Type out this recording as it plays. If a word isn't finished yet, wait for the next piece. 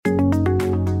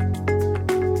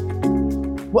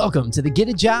Welcome to the Get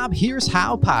a Job, Here's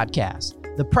How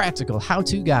podcast, the practical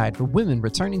how-to guide for women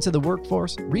returning to the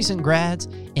workforce, recent grads,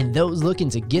 and those looking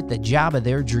to get the job of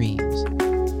their dreams.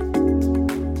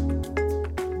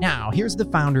 Now, here's the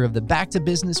founder of the Back to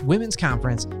Business Women's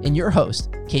Conference and your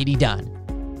host, Katie Dunn.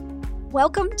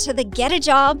 Welcome to the Get a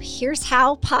Job, Here's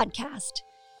How podcast.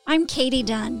 I'm Katie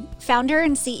Dunn, founder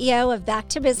and CEO of Back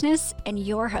to Business and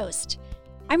your host.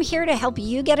 I'm here to help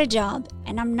you get a job,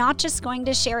 and I'm not just going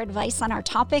to share advice on our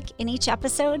topic in each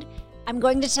episode. I'm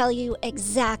going to tell you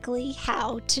exactly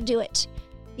how to do it,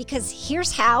 because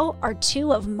here's how are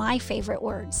two of my favorite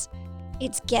words.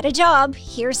 It's get a job,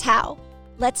 here's how.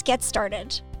 Let's get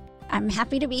started. I'm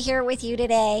happy to be here with you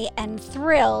today and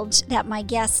thrilled that my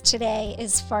guest today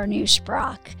is Farnoosh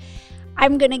Brock.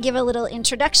 I'm going to give a little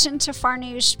introduction to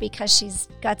Farnoosh because she's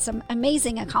got some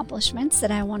amazing accomplishments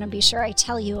that I want to be sure I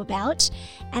tell you about.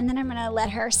 And then I'm going to let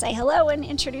her say hello and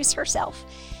introduce herself.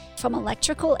 From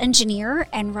electrical engineer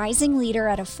and rising leader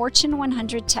at a Fortune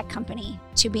 100 tech company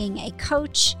to being a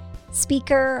coach,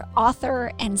 speaker,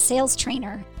 author, and sales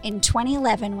trainer in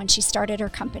 2011 when she started her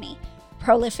company,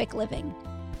 Prolific Living.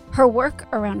 Her work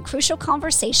around crucial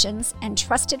conversations and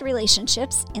trusted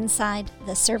relationships inside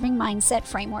the Serving Mindset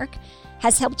framework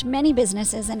has helped many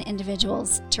businesses and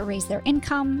individuals to raise their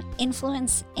income,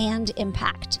 influence, and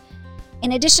impact.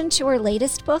 In addition to her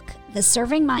latest book, The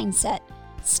Serving Mindset,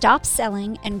 Stop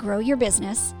Selling and Grow Your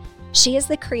Business, she is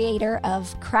the creator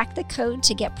of Crack the Code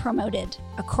to Get Promoted,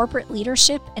 a corporate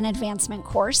leadership and advancement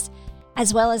course,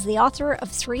 as well as the author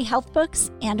of 3 health books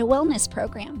and a wellness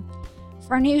program.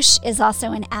 Farnoosh is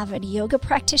also an avid yoga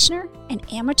practitioner, an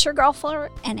amateur golfer,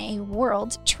 and a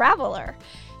world traveler.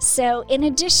 So in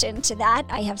addition to that,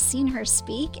 I have seen her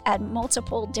speak at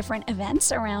multiple different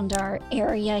events around our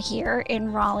area here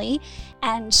in Raleigh,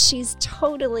 and she's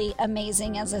totally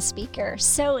amazing as a speaker.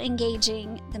 So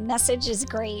engaging. The message is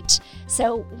great.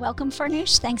 So welcome,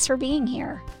 Farnoosh. Thanks for being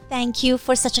here. Thank you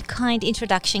for such a kind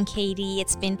introduction, Katie.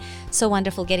 It's been so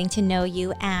wonderful getting to know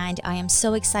you, and I am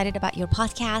so excited about your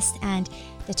podcast and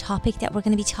the topic that we're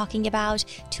going to be talking about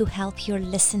to help your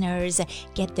listeners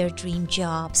get their dream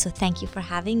job. So thank you for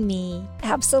having me.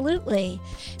 Absolutely.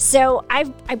 So I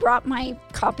brought my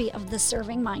copy of the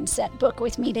Serving Mindset book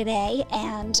with me today,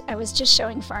 and I was just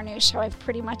showing Farnoosh how I've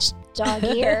pretty much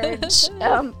dog-eared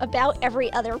about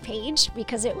every other page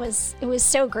because it was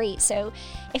so great. So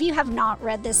if you have not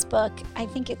read this book, I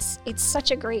think it's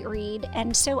such a great read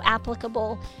and so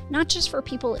applicable, not just for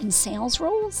people in sales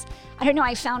roles. I don't know,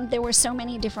 I found there were so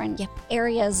many different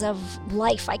areas of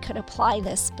life I could apply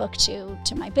this book to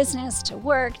my business, to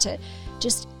work, to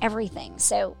just everything.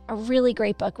 So a really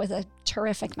great book with a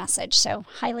terrific message. So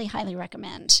highly, highly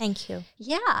recommend. Thank you.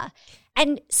 Yeah.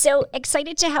 And so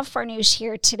excited to have Farnoosh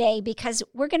here today because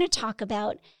we're going to talk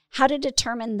about how to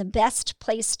determine the best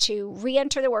place to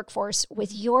re-enter the workforce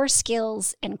with your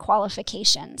skills and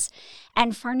qualifications.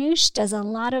 And Farnoosh does a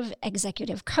lot of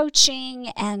executive coaching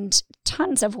and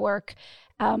tons of work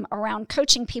around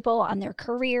coaching people on their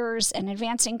careers and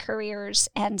advancing careers.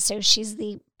 And so she's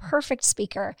the perfect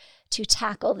speaker to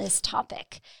tackle this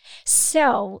topic.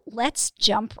 So let's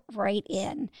jump right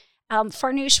in.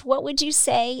 Farnoosh, what would you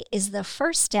say is the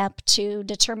first step to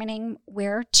determining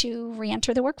where to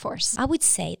re-enter the workforce? I would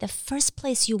say the first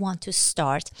place you want to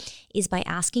start is by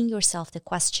asking yourself the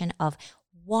question of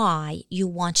why you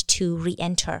want to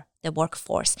re-enter the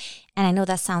workforce. And I know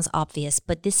that sounds obvious,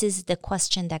 but this is the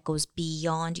question that goes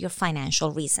beyond your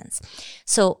financial reasons.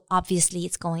 So obviously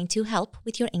it's going to help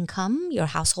with your income, your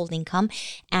household income,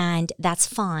 and that's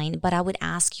fine. But I would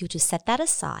ask you to set that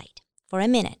aside for a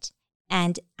minute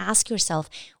and ask yourself,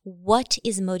 what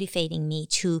is motivating me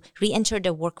to re-enter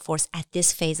the workforce at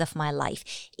this phase of my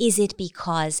life? Is it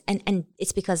because, and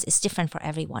it's because it's different for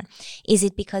everyone. Is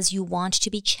it because you want to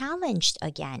be challenged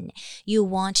again? You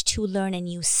want to learn a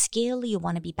new skill? You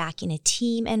want to be back in a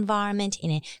team environment,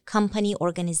 in a company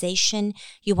organization?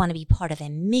 You want to be part of a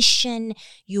mission?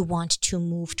 You want to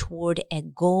move toward a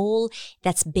goal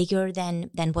that's bigger than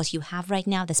what you have right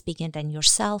now, that's bigger than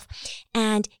yourself?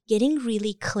 And getting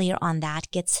really clear on that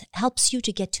helps you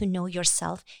to get to know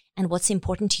yourself and what's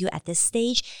important to you at this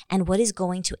stage and what is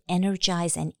going to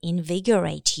energize and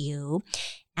invigorate you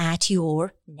at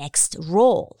your next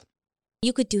role.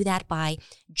 You could do that by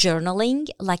journaling,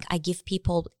 like I give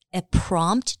people a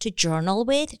prompt to journal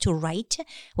with, to write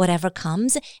whatever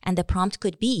comes. And the prompt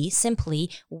could be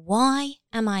simply, why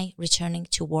am I returning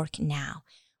to work now?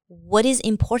 What is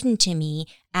important to me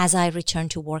as I return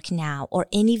to work now? Or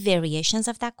any variations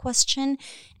of that question,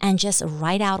 and just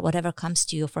write out whatever comes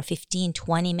to you for 15,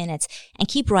 20 minutes and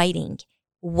keep writing.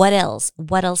 What else?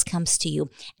 What else comes to you?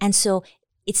 And so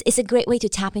it's a great way to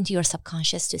tap into your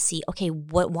subconscious to see, okay,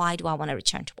 why do I want to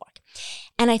return to work?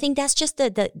 And I think that's just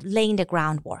the laying the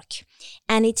groundwork.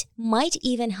 And it might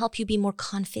even help you be more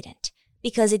confident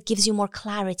because it gives you more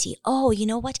clarity. Oh, you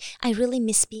know what? I really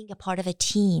miss being a part of a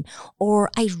team,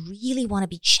 or I really want to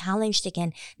be challenged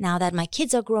again now that my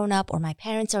kids are grown up or my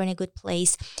parents are in a good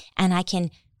place and I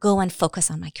can go and focus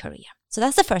on my career. So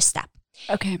that's the first step.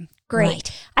 Okay, great.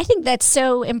 Right. I think that's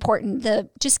so important.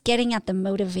 Just getting at the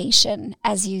motivation,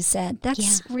 as you said,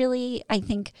 that's really, I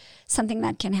think, something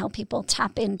that can help people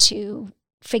tap into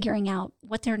figuring out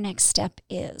what their next step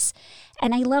is.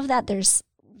 And I love that there's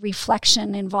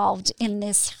reflection involved in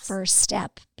this first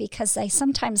step, because I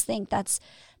sometimes think that's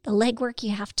the legwork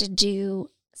you have to do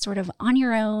sort of on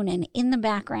your own and in the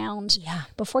background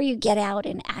before you get out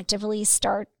and actively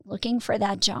start looking for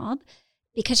that job,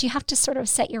 because you have to sort of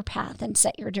set your path and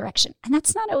set your direction. And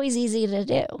that's not always easy to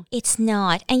do. It's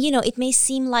not. And, it may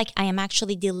seem like I am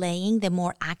actually delaying the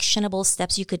more actionable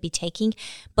steps you could be taking,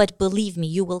 but believe me,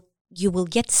 you will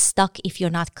get stuck if you're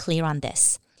not clear on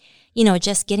this.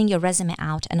 Just getting your resume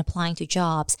out and applying to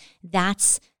jobs,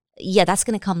 that's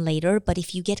going to come later. But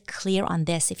if you get clear on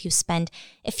this, if you spend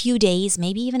a few days,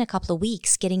 maybe even a couple of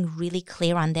weeks getting really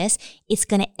clear on this, it's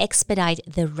going to expedite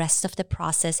the rest of the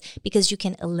process, because you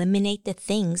can eliminate the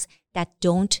things that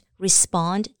don't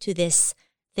respond to this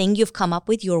thing you've come up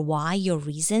with, your why, your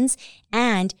reasons,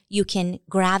 and you can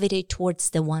gravitate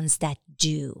towards the ones that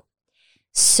do.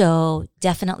 So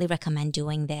definitely recommend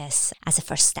doing this as a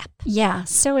first step. Yeah,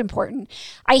 so important.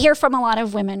 I hear from a lot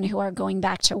of women who are going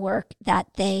back to work that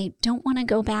they don't want to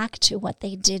go back to what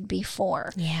they did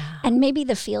before. Yeah. And maybe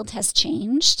the field has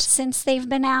changed since they've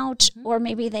been out, or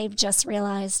maybe they've just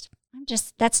realized,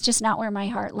 that's just not where my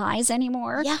heart lies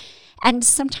anymore. Yeah. And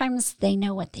sometimes they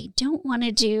know what they don't want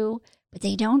to do, but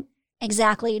they don't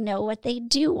exactly know what they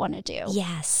do want to do.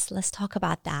 Yes, let's talk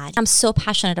about that. I'm so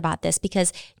passionate about this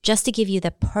because just to give you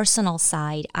the personal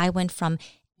side, I went from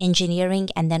engineering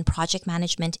and then project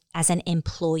management as an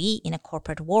employee in a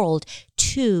corporate world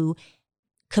to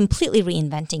completely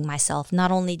reinventing myself.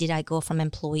 Not only did I go from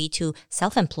employee to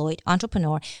self-employed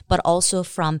entrepreneur, but also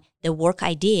from the work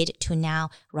I did to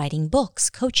now writing books,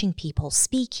 coaching people,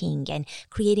 speaking, and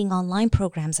creating online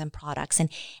programs and products. And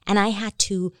I had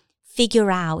to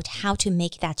figure out how to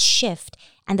make that shift.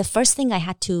 And the first thing I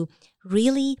had to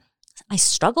I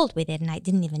struggled with it and I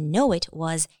didn't even know it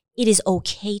is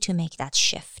okay to make that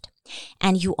shift.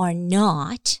 And you are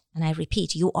not, and I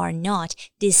repeat, you are not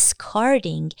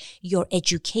discarding your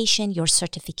education, your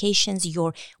certifications,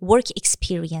 your work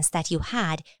experience that you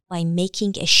had by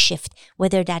making a shift,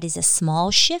 whether that is a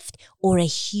small shift or a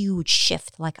huge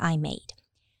shift like I made.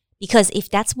 Because if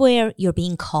that's where you're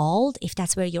being called, if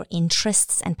that's where your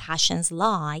interests and passions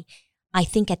lie, I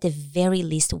think at the very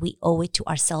least we owe it to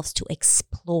ourselves to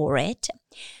explore it.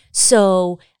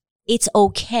 So it's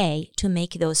okay to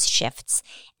make those shifts.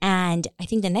 And I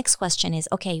think the next question is,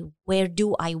 okay, where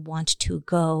do I want to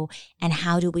go and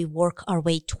how do we work our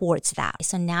way towards that?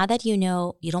 So now that you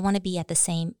know you don't want to be at the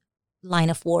same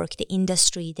line of work, the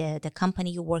industry, the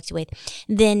company you worked with,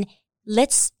 then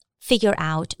let's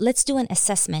do an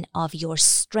assessment of your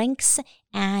strengths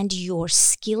and your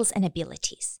skills and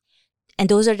abilities. And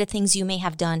those are the things you may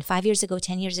have done 5 years ago,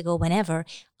 10 years ago, whenever.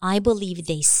 I believe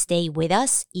they stay with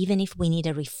us, even if we need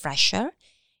a refresher.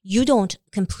 You don't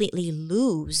completely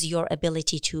lose your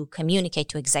ability to communicate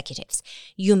to executives.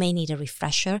 You may need a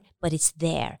refresher, but it's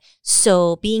there.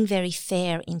 So being very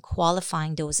fair in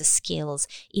qualifying those skills,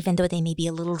 even though they may be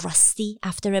a little rusty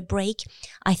after a break,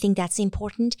 I think that's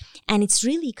important. And it's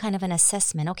really kind of an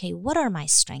assessment. Okay, what are my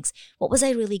strengths? What was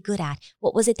I really good at?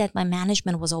 What was it that my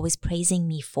management was always praising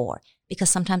me for?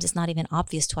 Because sometimes it's not even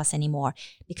obvious to us anymore.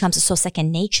 It becomes so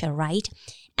second nature, right?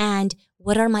 And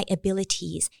what are my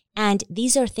abilities? And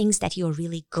these are things that you're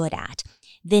really good at.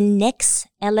 The next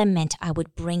element I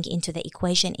would bring into the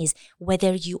equation is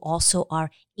whether you also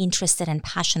are interested and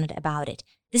passionate about it.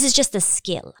 This is just a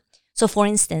skill. So for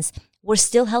instance, we're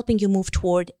still helping you move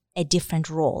toward a different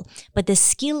role, but the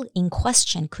skill in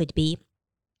question could be,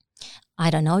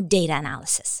 data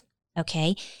analysis.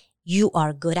 Okay. You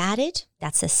are good at it.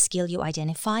 That's a skill you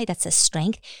identify. That's a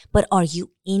strength. But are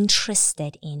you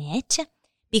interested in it?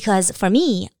 Because for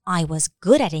me, I was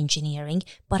good at engineering,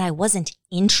 but I wasn't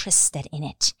interested in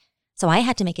it. So I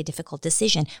had to make a difficult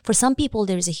decision. For some people,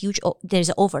 there's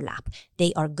an overlap.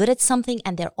 They are good at something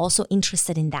and they're also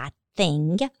interested in that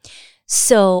thing.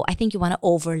 So I think you want to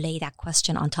overlay that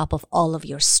question on top of all of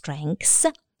your strengths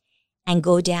and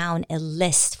go down a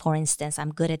list. For instance,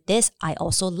 I'm good at this. I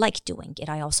also like doing it.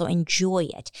 I also enjoy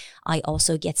it. I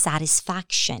also get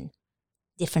satisfaction.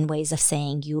 different ways of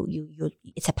saying you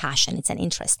it's a passion, it's an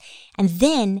interest. And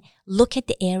then look at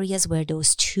the areas where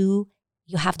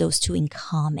you have those two in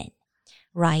common,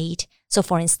 right? So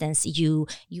for instance, you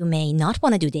may not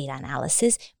want to do data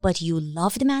analysis, but you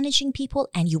loved managing people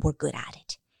and you were good at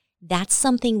it. That's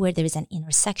something where there is an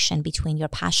intersection between your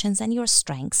passions and your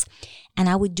strengths. And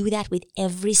I would do that with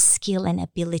every skill and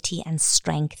ability and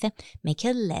strength. Make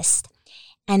a list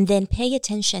and then pay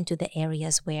attention to the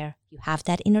areas where you have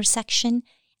that intersection.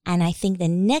 And I think the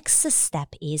next step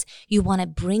is you want to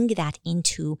bring that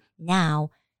into now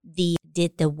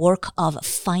the work of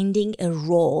finding a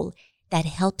role that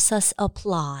helps us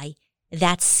apply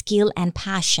that skill and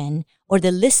passion, or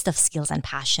the list of skills and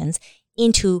passions,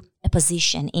 into a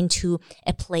position, into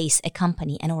a place, a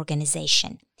company, an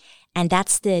organization. And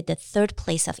that's the third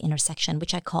place of intersection,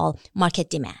 which I call market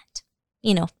demand,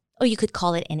 or you could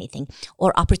call it anything,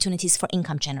 or opportunities for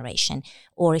income generation,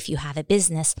 or if you have a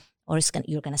business or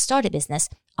you're going to start a business,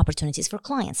 opportunities for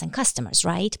clients and customers,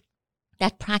 right?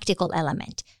 That practical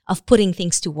element of putting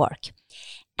things to work.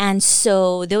 And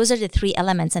so those are the three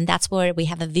elements, and that's where we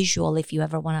have a visual, if you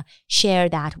ever want to share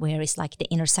that, where it's like the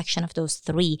intersection of those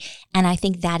three. And I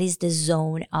think that is the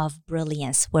zone of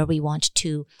brilliance where we want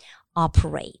to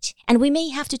operate. And we may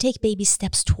have to take baby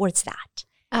steps towards that.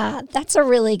 That's a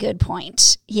really good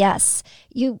point. Yes,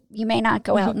 you may not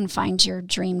go out and find your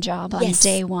dream job on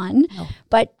day one,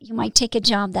 but you might take a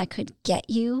job that could get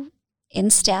you in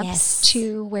steps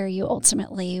to where you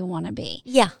ultimately want to be.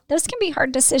 Yeah. Those can be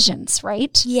hard decisions,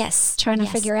 right? Yes. Trying to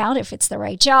figure out if it's the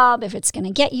right job, if it's going to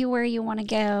get you where you want to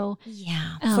go.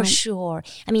 Yeah, for sure.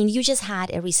 I mean, you just had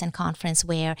a recent conference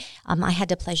where I had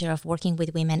the pleasure of working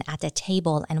with women at a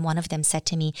table, and one of them said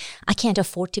to me, I can't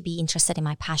afford to be interested in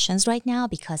my passions right now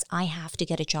because I have to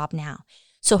get a job now.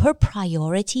 So her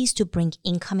priorities to bring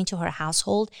income into her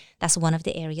household, that's one of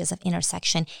the areas of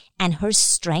intersection. And her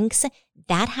strengths,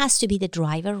 that has to be the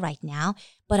driver right now.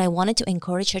 But I wanted to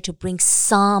encourage her to bring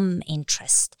some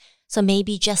interest. So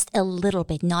maybe just a little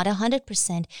bit, not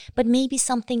 100%, but maybe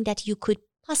something that you could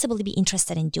possibly be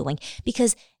interested in doing,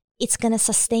 because it's going to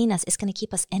sustain us. It's going to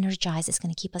keep us energized. It's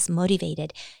going to keep us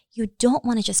motivated. You don't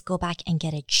want to just go back and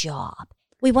get a job.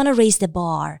 We want to raise the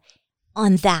bar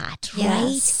on that,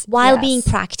 right? While being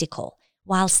practical,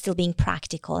 while still being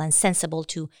practical and sensible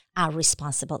to our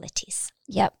responsibilities.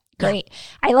 Yep. Great.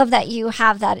 I love that you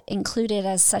have that included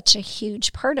as such a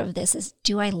huge part of this is,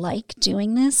 do I like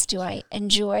doing this? Do I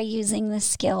enjoy using this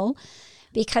skill?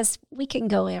 Because we can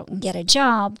go out and get a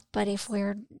job, but if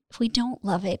we don't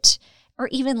love it or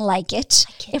even like it,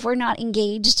 if we're not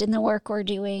engaged in the work we're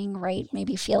doing, right?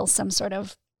 Maybe feel some sort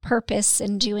of purpose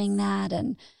in doing that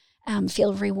and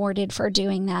feel rewarded for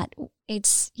doing that.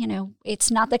 It's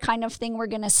not the kind of thing we're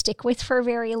going to stick with for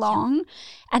very long. Yeah.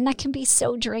 And that can be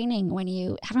so draining when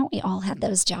haven't we all had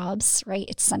those jobs, right?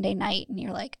 It's Sunday night and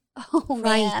you're like, oh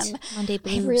man, Monday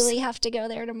blues. I really have to go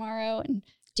there tomorrow and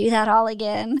do that all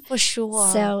again. For sure.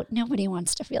 So nobody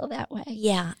wants to feel that way.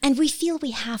 Yeah. And we feel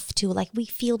we have to, we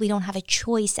feel we don't have a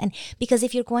choice. And because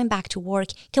if you're going back to work,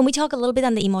 can we talk a little bit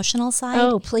on the emotional side?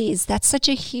 Oh, please. That's such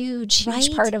a huge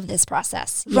part of this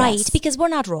process. Right. Yes. Because we're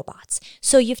not robots.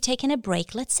 So you've taken a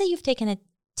break. Let's say you've taken a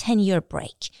 10-year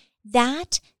break.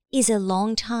 That is a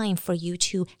long time for you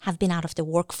to have been out of the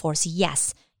workforce.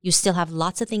 Yes. You still have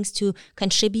lots of things to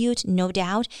contribute, no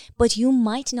doubt, but you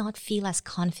might not feel as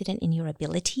confident in your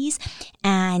abilities.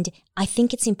 And I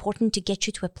think it's important to get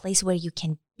you to a place where you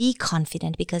can be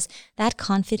confident, because that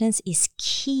confidence is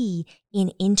key in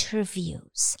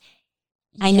interviews.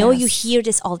 I know you hear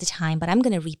this all the time, but I'm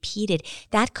going to repeat it.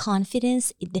 That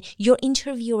confidence, your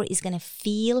interviewer is going to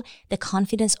feel the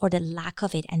confidence or the lack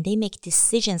of it, and they make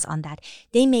decisions on that.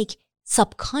 They make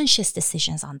subconscious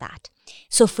decisions on that.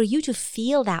 So for you to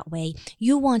feel that way,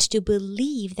 you want to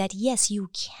believe that, yes, you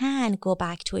can go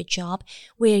back to a job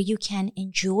where you can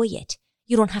enjoy it.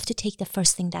 You don't have to take the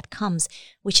first thing that comes,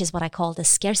 which is what I call the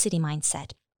scarcity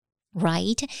mindset,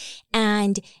 right?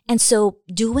 And so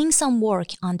doing some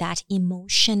work on that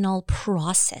emotional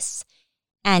process.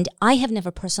 And I have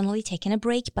never personally taken a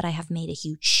break, but I have made a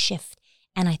huge shift.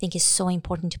 And I think it's so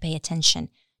important to pay attention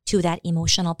to that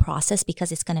emotional process,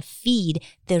 because it's going to feed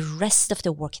the rest of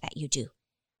the work that you do.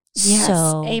 Yes,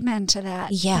 amen to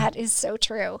that. Yeah. That is so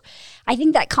true. I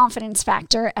think that confidence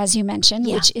factor, as you mentioned,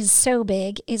 which is so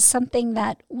big, is something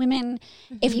that women,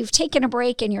 if you've taken a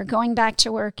break and you're going back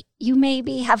to work, you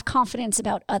maybe have confidence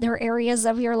about other areas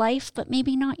of your life, but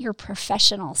maybe not your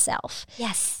professional self.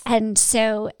 Yes. And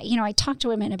so, I talk to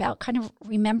women about kind of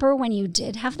remember when you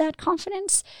did have that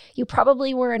confidence. You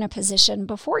probably were in a position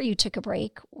before you took a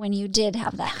break when you did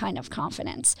have that kind of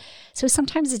confidence. So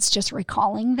sometimes it's just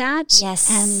recalling that. Yes.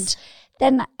 And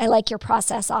then I like your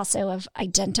process also of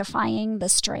identifying the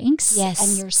strengths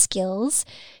and your skills,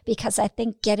 because I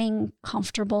think getting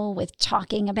comfortable with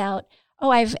talking about,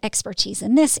 I have expertise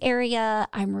in this area,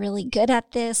 I'm really good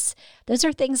at this. Those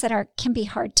are things that can be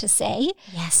hard to say.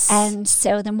 Yes. And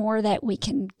so the more that we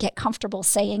can get comfortable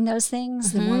saying those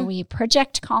things, the more we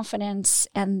project confidence.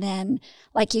 And then,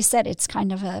 like you said, it's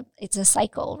kind of it's a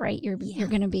cycle, right? You're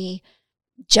going to be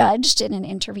judged in an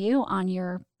interview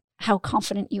on how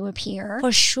confident you appear.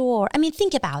 For sure. I mean,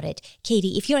 think about it,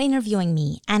 Katie. If you're interviewing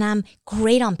me and I'm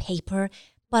great on paper,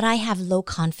 but I have low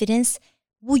confidence,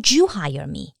 would you hire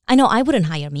me? I know I wouldn't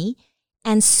hire me.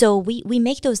 And so we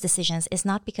make those decisions. It's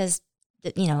not because,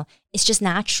 it's just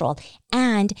natural.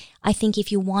 And I think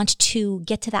if you want to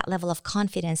get to that level of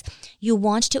confidence, you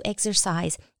want to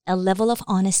exercise a level of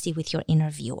honesty with your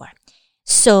interviewer.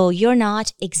 So you're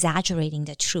not exaggerating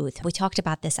the truth. We talked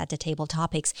about this at the Table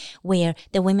Topics, where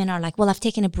the women are like, well, I've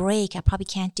taken a break. I probably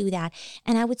can't do that.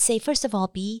 And I would say, first of all,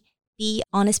 be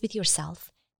honest with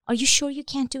yourself. Are you sure you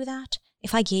can't do that?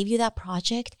 If I gave you that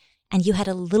project and you had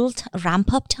a little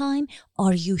ramp up time,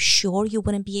 are you sure you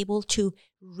wouldn't be able to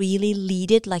really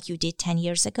lead it like you did 10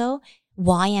 years ago?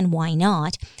 Why and why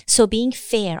not? So being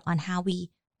fair on how we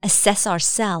assess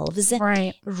ourselves,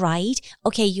 right?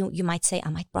 Okay, you might say, I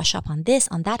might brush up on this,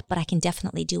 on that, but I can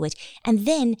definitely do it. And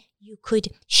then you could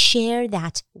share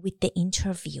that with the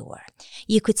interviewer.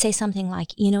 You could say something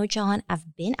like, John,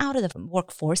 I've been out of the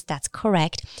workforce, that's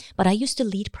correct, but I used to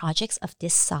lead projects of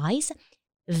this size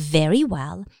very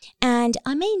well, and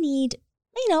I may need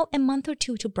a month or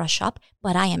two to brush up,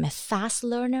 but I am a fast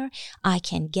learner. I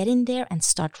can get in there and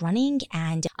start running,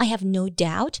 and I have no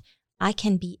doubt I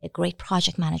can be a great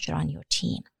project manager on your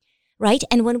team, right?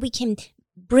 And when we can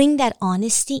bring that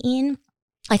honesty in,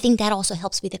 I think that also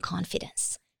helps with the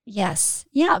confidence. Yes.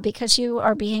 Yeah, because you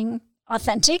are being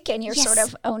authentic and you're sort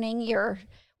of owning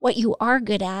what you are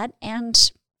good at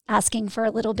and asking for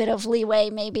a little bit of leeway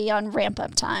maybe on ramp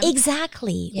up time.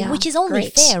 Exactly. Yeah, which is only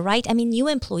fair, right? I mean, new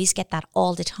employees get that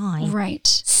all the time. Right.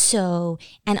 So,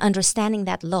 and understanding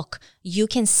that, look, you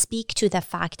can speak to the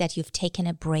fact that you've taken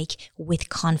a break with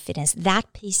confidence.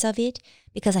 That piece of it,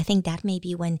 because I think that may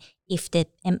be if the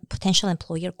potential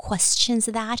employer questions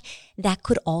that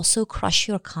could also crush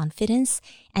your confidence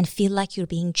and feel like you're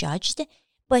being judged.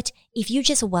 But if you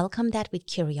just welcome that with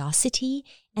curiosity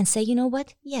and say, you know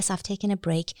what? Yes, I've taken a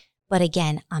break. But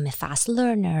again, I'm a fast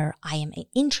learner. I am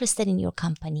interested in your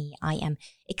company. I am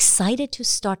excited to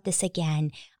start this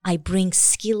again. I bring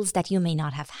skills that you may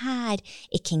not have had.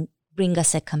 It can bring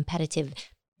us a competitive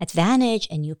advantage,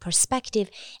 a new perspective,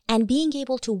 and being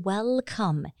able to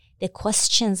welcome the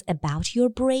questions about your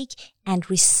break and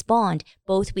respond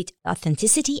both with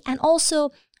authenticity and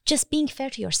also just being fair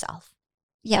to yourself.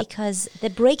 Yeah, because the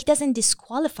break doesn't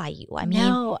disqualify you. I mean,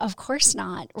 no, of course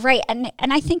not. Right. And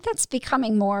I think that's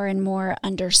becoming more and more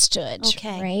understood.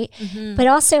 Okay. Right. Mm-hmm. But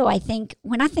also, I think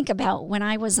when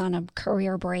I was on a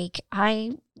career break,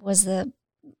 I was the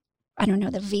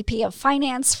VP of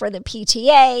finance for the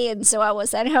PTA. And so I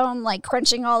was at home, like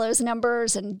crunching all those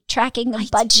numbers and tracking the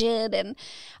budget and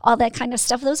all that kind of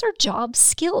stuff. Those are job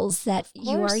skills that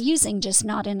you are using, just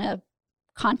not in a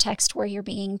context where you're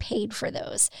being paid for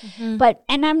those. Mm-hmm.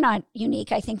 And I'm not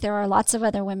unique. I think there are lots of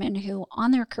other women who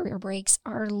on their career breaks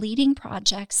are leading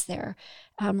projects. They're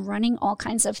running all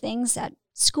kinds of things at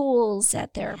schools,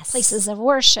 at their places of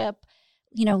worship,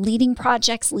 leading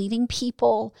projects, leading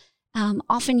people,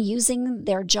 often using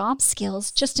their job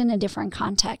skills just in a different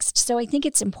context. So I think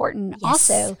it's important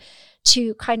also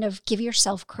to kind of give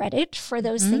yourself credit for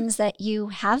those things that you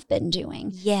have been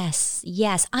doing. Yes.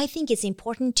 I think it's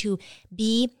important to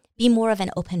be more of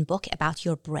an open book about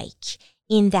your break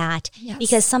in that,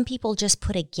 because some people just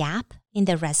put a gap in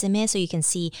their resume. So you can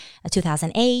see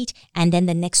 2008 and then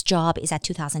the next job is at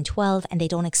 2012 and they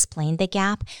don't explain the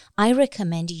gap. I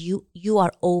recommend you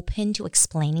are open to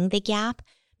explaining the gap,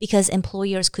 because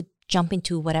employers could jump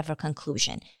into whatever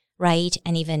conclusion, right?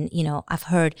 And even, I've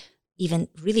heard even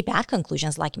really bad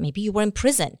conclusions, like maybe you were in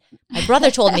prison. My brother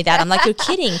told me that. I'm like, you're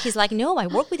kidding. He's like, no, I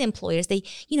work with employers. They,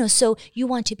 so you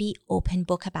want to be open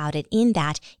book about it, in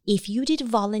that if you did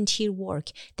volunteer work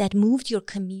that moved your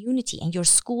community and your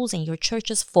schools and your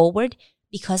churches forward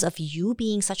because of you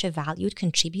being such a valued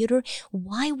contributor,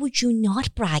 why would you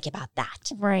not brag about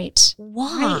that? Right.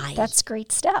 Why? Right. That's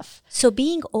great stuff. So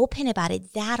being open about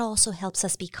it, that also helps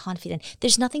us be confident.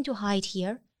 There's nothing to hide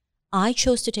here. I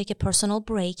chose to take a personal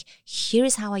break. Here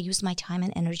is how I used my time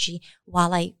and energy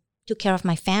while I took care of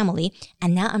my family.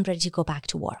 And now I'm ready to go back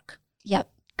to work. Yep.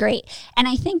 great. And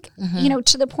I think, you know,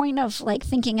 to the point of like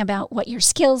thinking about what your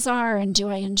skills are and do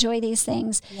I enjoy these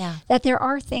things, that there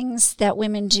are things that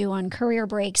women do on career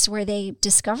breaks where they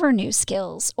discover new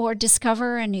skills or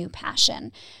discover a new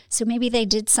passion. So maybe they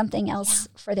did something else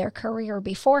for their career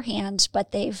beforehand,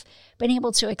 but they've been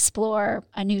able to explore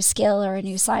a new skill or a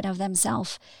new side of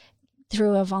themselves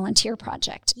through a volunteer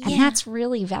project. And that's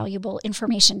really valuable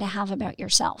information to have about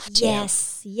yourself too.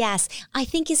 Yes. I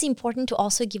think it's important to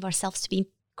also give ourselves to be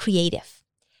creative,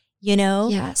 you know?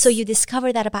 Yes. So you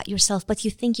discover that about yourself, but you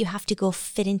think you have to go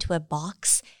fit into a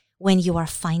box when you are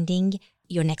finding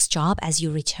your next job as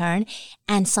you return.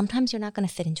 And sometimes you're not going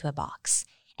to fit into a box.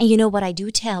 And you know what I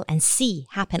do tell and see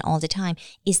happen all the time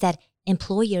is that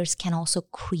employers can also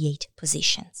create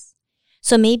positions.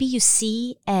 So maybe you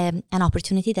see an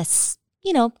opportunity that's,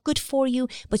 you know, good for you,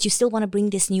 but you still want to bring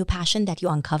this new passion that you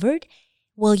uncovered.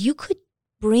 Well, you could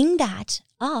bring that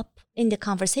up in the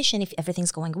conversation if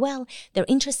everything's going well, they're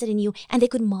interested in you, and they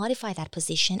could modify that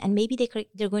position. And maybe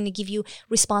they're going to give you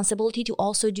responsibility to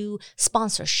also do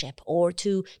sponsorship or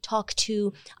to talk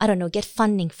to, I don't know, get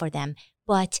funding for them.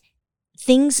 But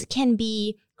things can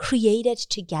be created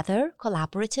together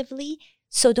collaboratively.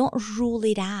 So don't rule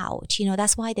it out. You know,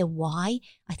 that's why the why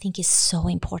I think is so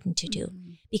important to do.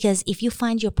 Because if you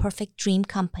find your perfect dream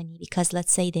company, because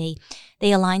let's say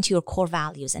they align to your core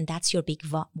values and that's your big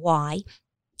why,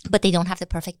 but they don't have the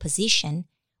perfect position,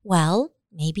 well,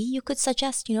 maybe you could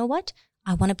suggest, you know what?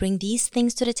 I want to bring these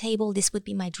things to the table. This would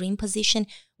be my dream position.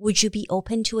 Would you be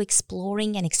open to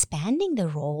exploring and expanding the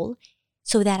role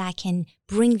so that I can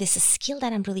bring this skill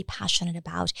that I'm really passionate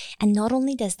about? And not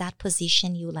only does that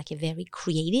position you like a very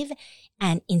creative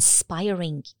and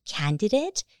inspiring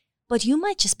candidate, but you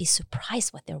might just be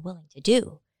surprised what they're willing to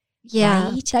do.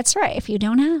 Yeah, right? That's right. If you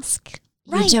don't ask,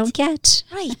 you don't get.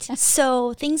 Right.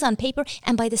 So things on paper.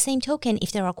 And by the same token,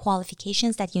 if there are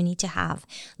qualifications that you need to have,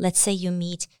 let's say you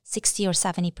meet 60 or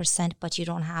 70%, but you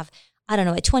don't have, I don't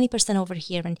know, a 20% over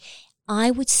here. And I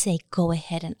would say go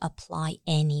ahead and apply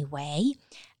anyway.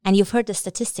 And you've heard the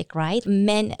statistic, right?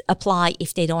 Men apply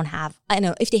if they don't have,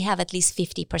 if they have at least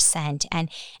 50%.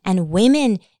 And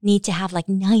women need to have like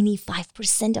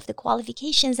 95% of the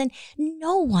qualifications. And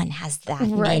no one has that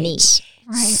many. Right.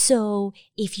 So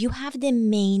if you have the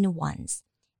main ones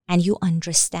and you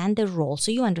understand the role,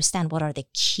 so you understand what are the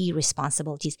key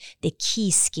responsibilities, the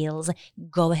key skills,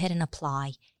 go ahead and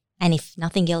apply. And if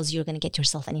nothing else, you're going to get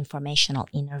yourself an informational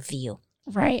interview.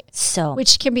 Right. So,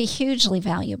 which can be hugely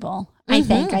valuable. I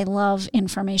think I love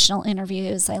informational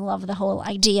interviews. I love the whole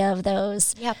idea of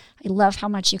those. Yep. I love how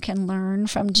much you can learn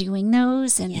from doing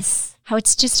those and how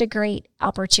it's just a great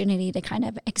opportunity to kind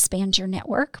of expand your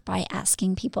network by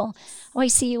asking people, oh, I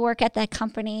see you work at that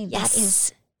company. Yes. That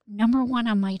is number one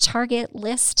on my target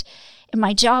list in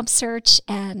my job search.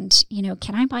 And, you know,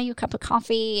 can I buy you a cup of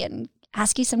coffee and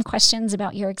ask you some questions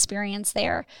about your experience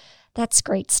there? That's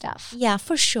great stuff. Yeah,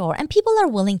 for sure. And people are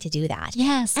willing to do that.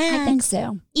 Yes, and I think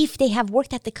so. If they have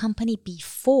worked at the company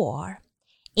before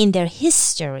in their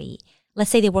history,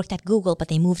 let's say they worked at Google, but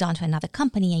they moved on to another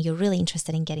company and you're really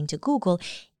interested in getting to Google,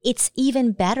 it's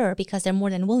even better because they're more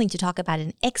than willing to talk about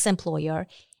an ex-employer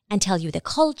and tell you the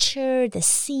culture, the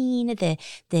scene,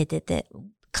 the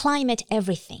climate,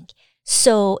 everything.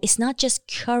 So it's not just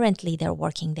currently they're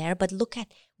working there, but look at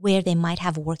where they might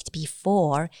have worked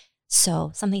before.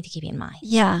 So something to keep in mind.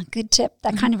 Yeah, good tip.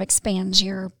 That kind of expands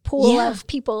your pool of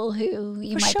people who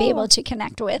you might be able to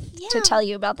connect with to tell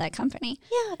you about that company.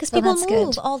 Yeah, because people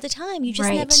move all the time. You just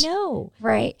never know.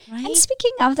 Right. And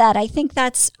speaking of that, I think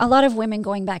that's a lot of women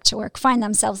going back to work find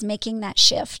themselves making that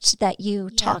shift that you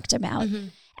talked about.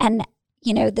 And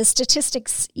you know, the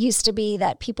statistics used to be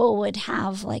that people would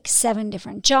have like 7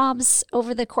 different jobs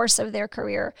over the course of their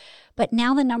career. But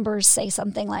now the numbers say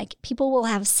something like people will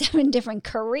have 7 different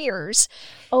careers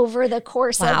over the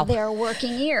course of their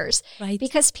working years. Right.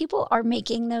 Because people are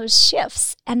making those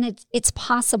shifts. And it's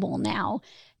possible now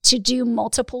to do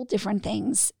multiple different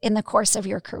things in the course of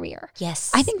your career. Yes.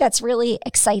 I think that's really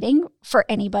exciting for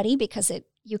anybody because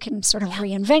you can sort of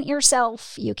reinvent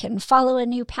yourself. You can follow a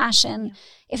new passion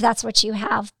if that's what you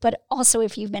have. But also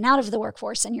if you've been out of the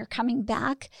workforce and you're coming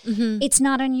back, it's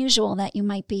not unusual that you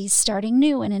might be starting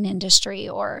new in an industry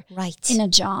or in a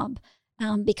job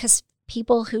because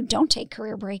people who don't take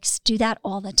career breaks do that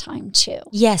all the time too.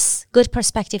 Yes. Good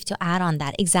perspective to add on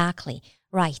that. Exactly.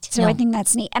 Right. So I think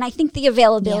that's neat. And I think the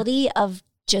availability of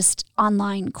just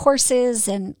online courses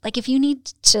and like if you need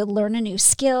to learn a new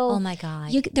skill. Oh my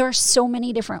God. There are so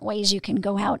many different ways you can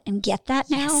go out and get that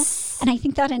now. And I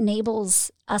think that enables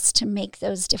us to make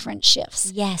those different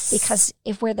shifts. Yes. Because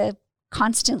if we're the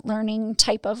constant learning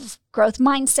type of growth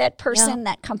mindset person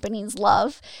that companies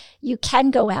love, you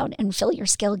can go out and fill your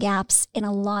skill gaps in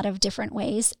a lot of different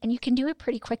ways, and you can do it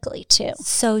pretty quickly too.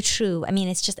 So true. I mean,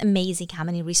 it's just amazing how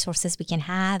many resources we can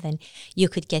have, and you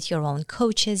could get your own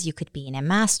coaches, you could be in a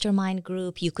mastermind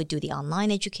group, you could do the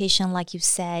online education like you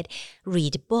said,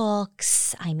 read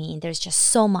books. I mean, there's just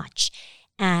so much.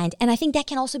 And I think that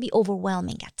can also be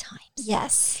overwhelming at times.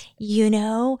 Yes. You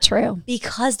know? True.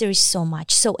 Because there is so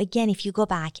much. So again, if you go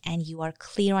back and you are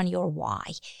clear on your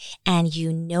why and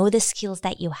you know the skills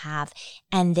that you have,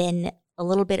 and then a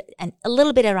little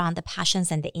bit around the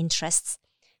passions and the interests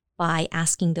by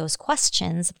asking those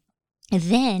questions,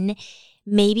 then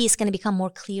maybe it's going to become more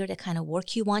clear the kind of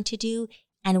work you want to do.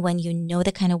 And when you know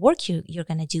the kind of work you're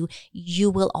going to do, you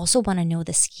will also want to know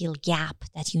the skill gap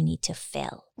that you need to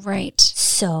fill. Right.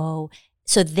 So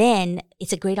then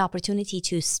it's a great opportunity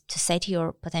to say to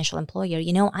your potential employer,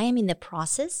 you know, I am in the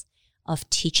process of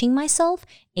teaching myself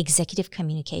executive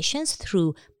communications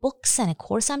through books and a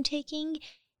course I'm taking.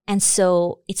 And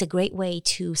so it's a great way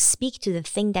to speak to the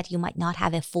thing that you might not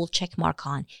have a full check mark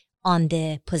on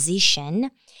the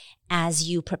position as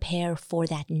you prepare for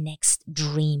that next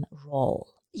dream role.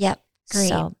 Yep. Great.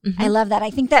 So, I love that. I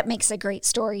think that makes a great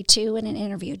story too in an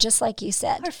interview, just like you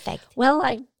said. Perfect. Well,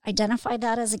 I identified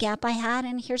that as a gap I had,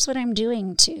 and here's what I'm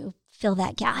doing to fill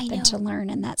that gap and to learn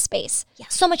in that space. Yeah,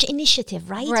 so much initiative,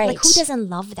 right? Right. Like who doesn't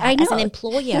love that I know. as an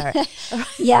employer?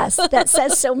 Yes, that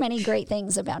says so many great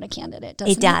things about a candidate,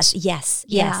 doesn't it? It does. Yes.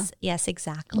 Yeah. Yes,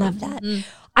 exactly. Love that. Mm-hmm.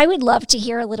 I would love to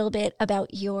hear a little bit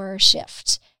about your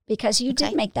shift, because you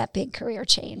did make that big career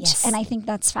change. Yes. And I think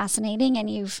that's fascinating. And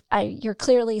you're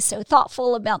clearly so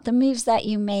thoughtful about the moves that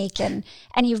you make, and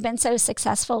you've been so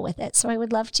successful with it. So I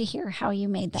would love to hear how you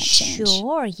made that change.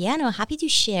 Sure. Yeah, no, happy to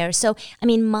share. So, I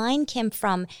mean, mine came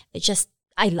from just,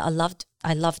 I loved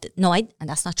it. No, and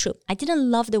that's not true. I didn't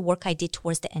love the work I did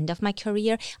towards the end of my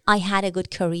career. I had a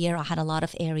good career. I had a lot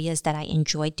of areas that I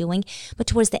enjoyed doing, but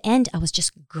towards the end, I was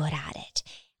just good at it.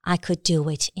 I could do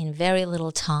it in very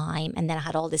little time. And then I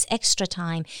had all this extra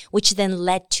time, which then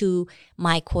led to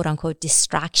my quote unquote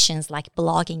distractions like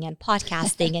blogging and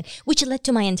podcasting, and which led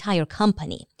to my entire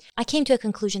company. I came to a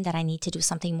conclusion that I need to do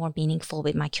something more meaningful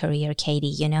with my career, Katie,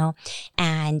 you know,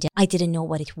 and I didn't know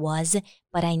what it was,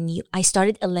 but I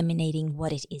started eliminating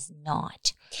what it is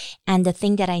not. And the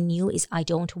thing that I knew is I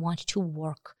don't want to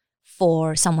work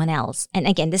for someone else. And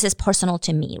again, this is personal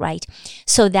to me, right?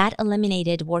 So that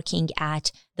eliminated working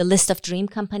at the list of dream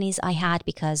companies I had,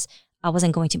 because I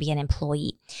wasn't going to be an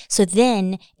employee. So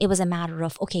then it was a matter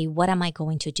of, okay, what am I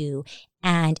going to do?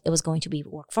 And it was going to be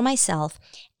work for myself.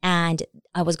 And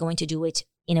I was going to do it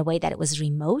in a way that it was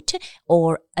remote,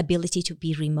 or ability to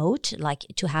be remote, like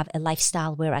to have a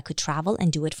lifestyle where I could travel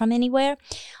and do it from anywhere.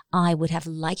 I would have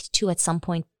liked to at some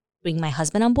point bring my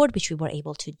husband on board, which we were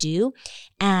able to do.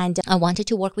 And I wanted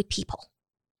to work with people.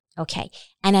 Okay.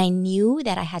 And I knew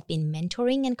that I had been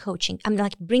mentoring and coaching. I'm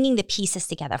like bringing the pieces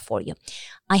together for you.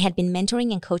 I had been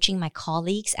mentoring and coaching my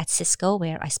colleagues at Cisco,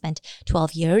 where I spent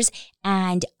 12 years.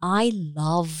 And I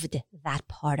loved that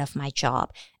part of my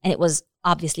job. And it was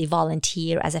obviously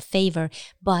volunteer as a favor,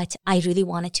 but I really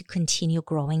wanted to continue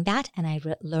growing that. And I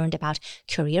learned about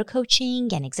career coaching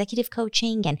and executive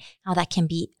coaching and how that can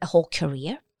be a whole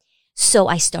career. So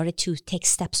I started to take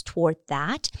steps toward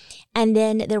that. And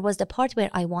then there was the part where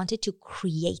I wanted to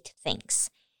create things.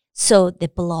 So the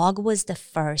blog was the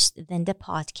first, then the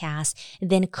podcast,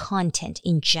 then content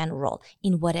in general,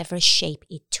 in whatever shape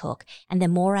it took. And the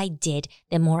more I did,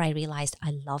 the more I realized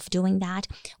I love doing that,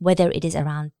 whether it is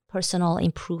around personal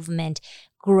improvement,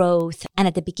 growth. And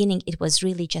at the beginning, it was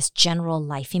really just general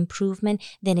life improvement.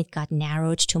 Then it got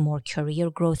narrowed to more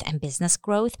career growth and business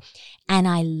growth. And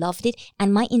I loved it.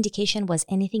 And my indication was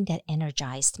anything that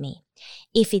energized me.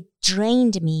 If it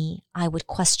drained me, I would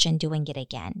question doing it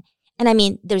again. And I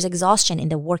mean, there's exhaustion in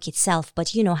the work itself,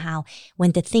 but you know how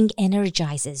when the thing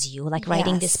energizes you, like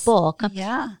writing this book,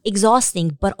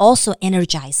 exhausting, but also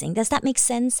energizing. Does that make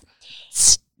sense?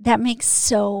 That makes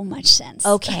so much sense.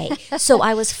 Okay. So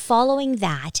I was following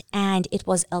that, and it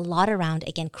was a lot around,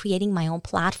 again, creating my own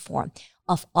platform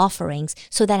of offerings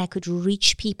so that I could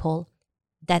reach people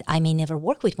that I may never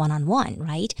work with one-on-one,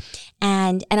 right?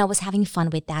 And I was having fun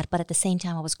with that, but at the same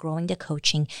time, I was growing the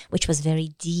coaching, which was very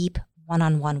deep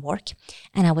one-on-one work,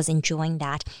 and I was enjoying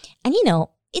that. And, you know,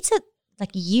 it's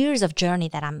like years of journey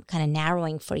that I'm kind of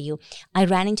narrowing for you. I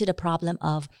ran into the problem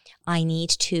of I need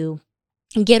to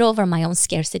get over my own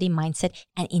scarcity mindset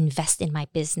and invest in my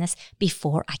business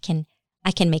before I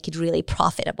can make it really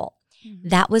profitable. Mm-hmm.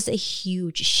 That was a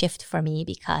huge shift for me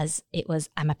because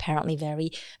I'm apparently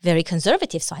very, very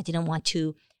conservative. So I didn't want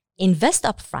to invest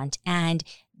upfront. And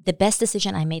the best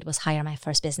decision I made was hire my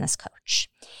first business coach.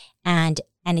 And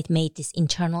it made these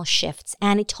internal shifts,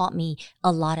 and it taught me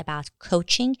a lot about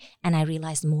coaching. And I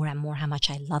realized more and more how much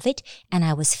I love it. And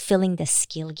I was filling the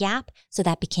skill gap. So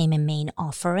that became a main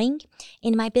offering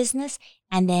in my business.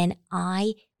 And then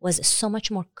I was so much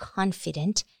more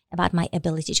confident about my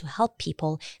ability to help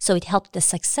people. So it helped the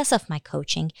success of my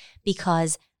coaching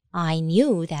because I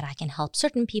knew that I can help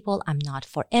certain people. I'm not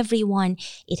for everyone.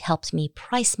 It helped me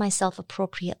price myself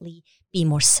appropriately, be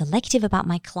more selective about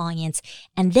my clients.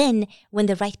 And then when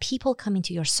the right people come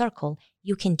into your circle,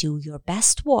 you can do your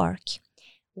best work,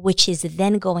 which is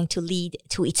then going to lead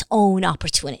to its own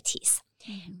opportunities,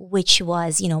 which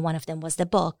was, one of them was the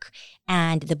book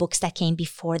and the books that came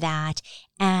before that.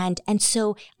 And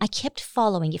so I kept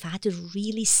following. If I had to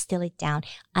really still it down,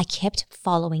 I kept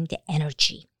following the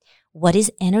energy. What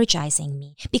is energizing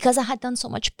me? Because I had done so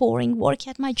much boring work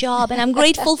at my job and I'm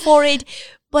grateful for it,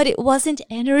 but it wasn't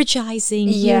energizing,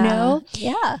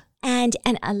 Yeah. And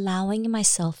allowing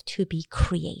myself to be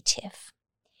creative.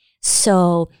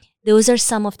 So those are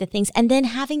some of the things. And then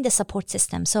having the support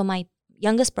system. So my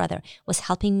youngest brother was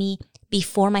helping me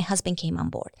before my husband came on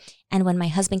board. And when my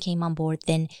husband came on board,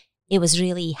 then it was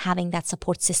really having that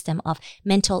support system of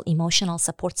mental, emotional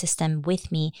support system with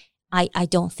me. I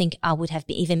don't think I would have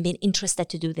even been interested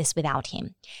to do this without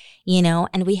him,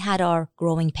 and we had our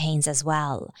growing pains as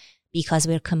well because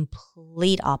we're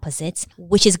complete opposites,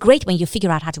 which is great when you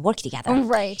figure out how to work together.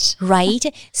 Right. Right.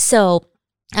 So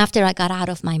after I got out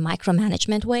of my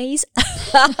micromanagement ways,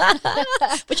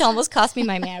 which almost cost me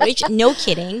my marriage, no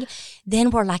kidding, then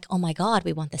we're like, oh my God,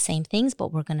 we want the same things,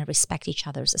 but we're going to respect each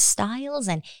other's styles.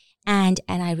 And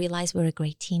I realized we're a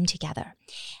great team together.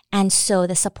 And so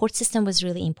the support system was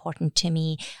really important to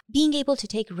me. Being able to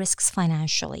take risks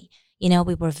financially.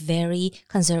 We were very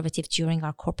conservative during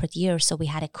our corporate years, so we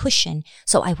had a cushion.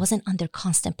 So I wasn't under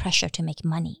constant pressure to make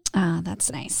money. Ah,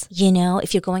 that's nice.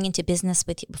 If you're going into business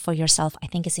for yourself, I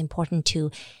think it's important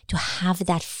to have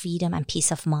that freedom and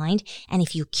peace of mind. And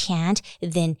if you can't,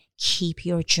 then keep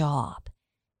your job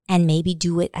and maybe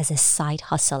do it as a side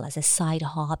hustle, as a side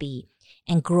hobby,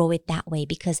 and grow it that way,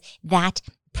 because that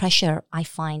pressure, I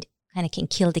find, kind of can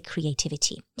kill the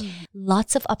creativity.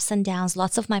 Lots of ups and downs,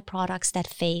 lots of my products that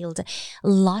failed,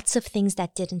 lots of things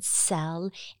that didn't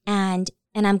sell. And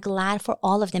I'm glad for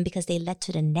all of them because they led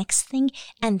to the next thing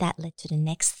and that led to the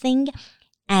next thing.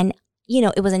 And,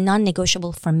 it was a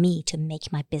non-negotiable for me to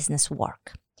make my business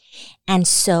work. And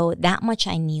so that much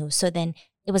I knew. So then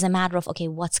it was a matter of, okay,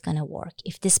 what's going to work?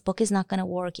 If this book is not going to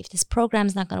work, if this program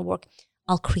is not going to work,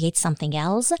 I'll create something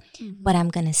else, but I'm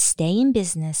going to stay in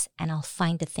business and I'll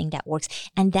find the thing that works.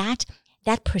 And that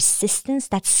persistence,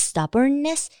 that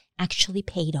stubbornness actually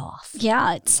paid off.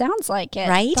 Yeah, it sounds like it.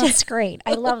 Right? That's great.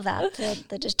 I love that.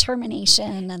 The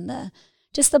determination and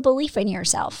just the belief in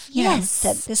yourself. Yes.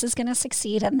 That this is going to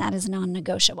succeed and that is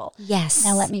non-negotiable. Yes.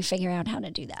 Now let me figure out how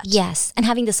to do that. Yes. And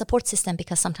having the support system,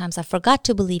 because sometimes I forgot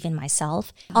to believe in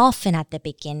myself, often at the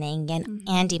beginning. And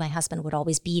Andy, my husband, would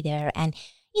always be there. And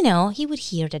he would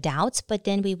hear the doubts, but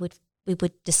then we would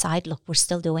decide, look, we're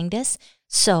still doing this.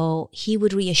 So he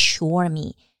would reassure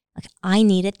me, like, I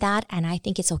needed that. And I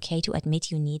think it's okay to admit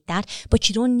you need that, but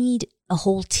you don't need a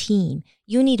whole team.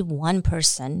 You need one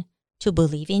person to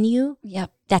believe in you.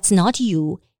 Yep. That's not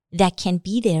you, that can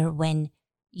be there when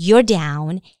you're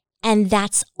down. And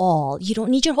that's all. You don't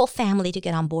need your whole family to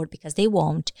get on board because they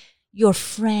won't. Your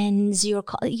friends, you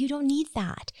don't need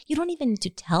that. You don't even need to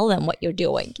tell them what you're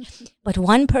doing. But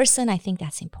one person, I think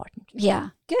that's important.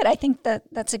 Yeah, good. I think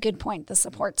that's a good point. The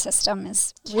support system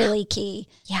is really key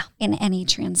in any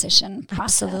transition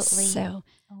process. Absolutely. So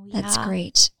that's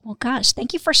great. Well, gosh,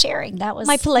 thank you for sharing. That was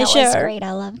my pleasure. That was great.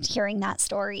 I loved hearing that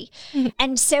story.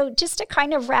 And so just to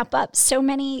kind of wrap up, so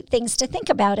many things to think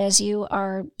about as you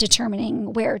are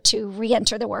determining where to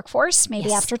re-enter the workforce,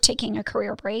 maybe after taking a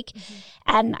career break.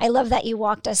 And I love that you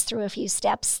walked us through a few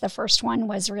steps. The first one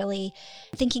was really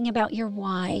thinking about your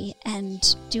why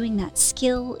and doing that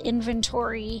skill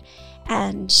inventory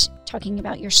and talking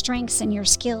about your strengths and your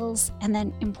skills. And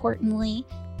then importantly,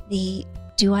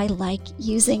 do I like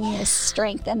using this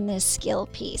strength and this skill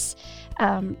piece?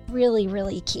 Really,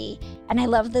 really key. And I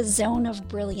love the zone of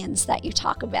brilliance that you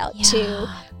talk about too,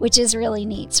 which is really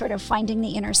neat, sort of finding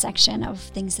the intersection of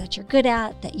things that you're good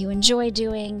at, that you enjoy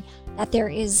doing, that there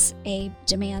is a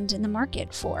demand in the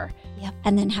market for,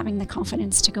 and then having the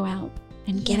confidence to go out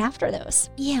and get after those.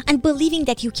 Yeah, and believing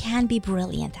that you can be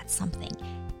brilliant at something,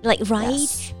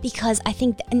 right? Because I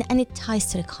think, and it ties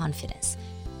to the confidence.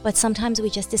 But sometimes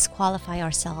we just disqualify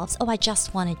ourselves. Oh, I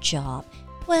just want a job.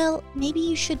 Well, maybe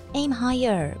you should aim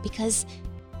higher because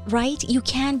right? You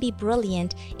can be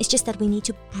brilliant. It's just that we need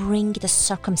to bring the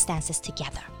circumstances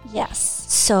together. Yes.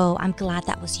 So I'm glad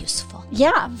that was useful.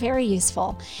 Yeah, very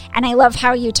useful. And I love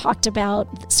how you talked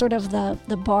about sort of the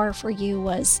bar for you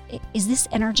was, is this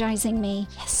energizing me?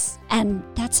 Yes. And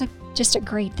that's just a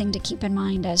great thing to keep in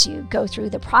mind as you go through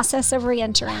the process of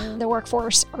re-entering the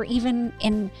workforce, or even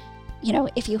in,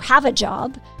 if you have a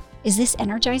job, is this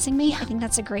energizing me? I think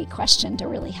that's a great question to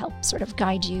really help sort of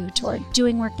guide you toward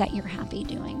doing work that you're happy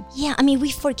doing. Yeah, I mean,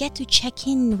 we forget to check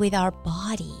in with our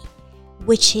body,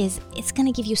 which it's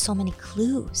going to give you so many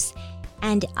clues.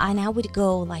 And I would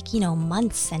go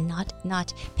months and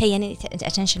not pay any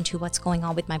attention to what's going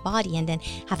on with my body, and then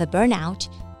have a burnout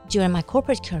during my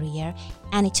corporate career.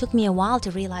 And it took me a while to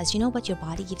realize, your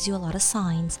body gives you a lot of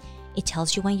signs. It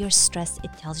tells you when you're stressed.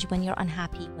 It tells you when you're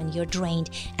unhappy, when you're drained,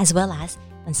 as well as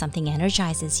when something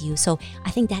energizes you. So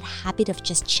I think that habit of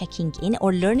just checking in,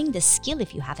 or learning the skill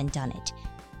if you haven't done it,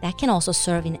 that can also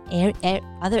serve in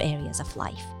other areas of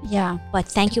life. Yeah. But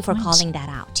thank you for calling that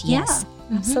out. Yes.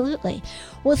 Yeah, absolutely.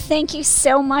 Well, thank you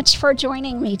so much for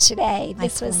joining me today. My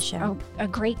pleasure. Was a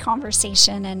great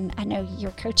conversation, and I know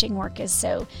your coaching work is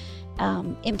so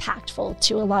impactful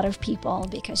to a lot of people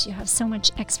because you have so much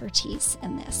expertise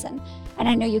in this, and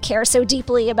I know you care so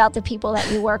deeply about the people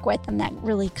that you work with, and that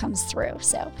really comes through.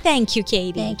 So thank you,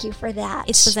 Katie. Thank you for that.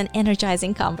 It was an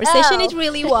energizing conversation. It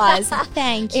really was.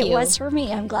 Thank you. It was for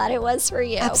me. I'm glad it was for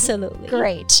you. Absolutely.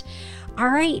 Great. All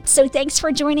right. So thanks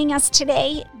for joining us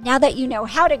today. Now that you know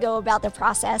how to go about the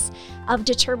process of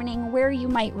determining where you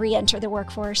might re-enter the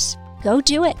workforce, go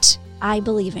do it. I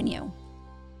believe in you.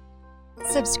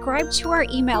 Subscribe to our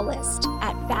email list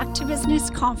at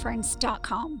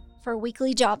backtobusinessconference.com for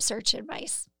weekly job search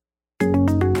advice.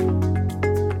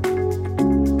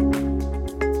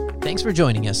 Thanks for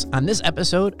joining us on this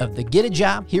episode of the Get a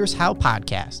Job, Here's How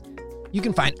podcast. You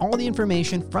can find all the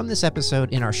information from this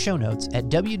episode in our show notes at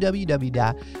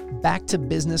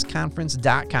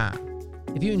www.backtobusinessconference.com.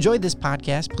 If you enjoyed this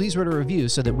podcast, please write a review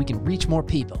so that we can reach more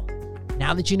people.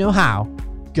 Now that you know how,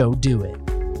 go do it.